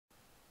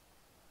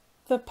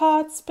The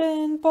pot's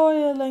been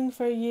boiling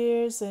for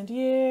years and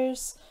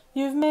years.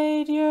 You've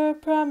made your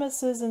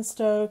promises and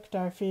stoked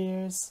our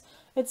fears.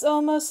 It's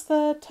almost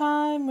the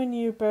time when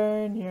you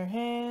burn your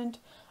hand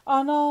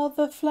on all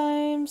the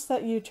flames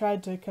that you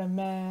tried to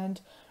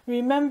command.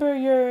 Remember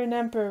you're an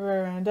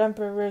emperor and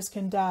emperors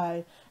can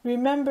die.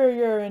 Remember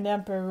you're an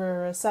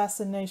emperor,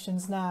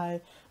 assassination's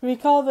nigh.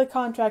 Recall the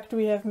contract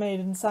we have made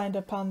and signed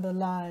upon the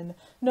line.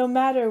 No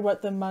matter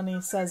what the money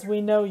says, we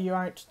know you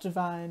aren't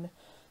divine.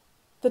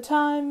 The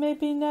time may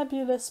be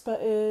nebulous, but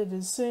it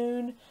is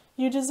soon.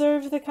 You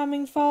deserve the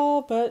coming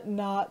fall, but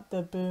not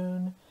the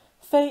boon.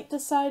 Fate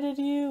decided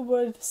you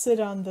would sit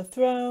on the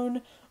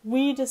throne.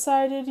 We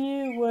decided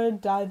you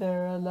would die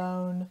there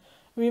alone.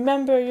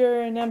 Remember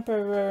you're an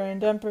emperor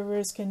and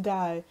emperors can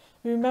die.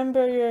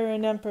 Remember you're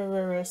an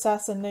emperor,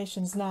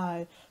 assassination's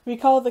nigh.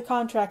 Recall the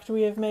contract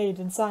we have made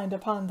and signed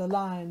upon the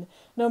line.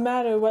 No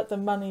matter what the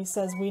money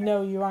says, we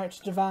know you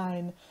aren't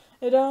divine.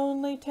 It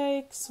only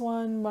takes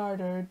one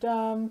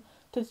martyrdom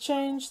to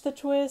change the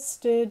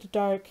twisted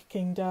dark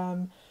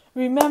kingdom.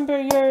 Remember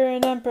you're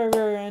an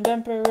emperor and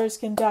emperors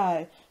can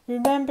die.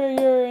 Remember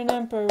you're an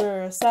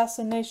emperor,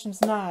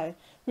 assassination's nigh.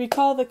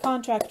 Recall the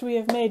contract we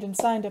have made and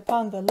signed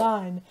upon the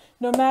line.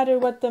 No matter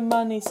what the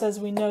money says,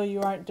 we know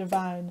you aren't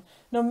divine.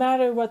 No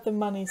matter what the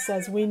money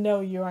says, we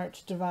know you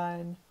aren't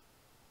divine.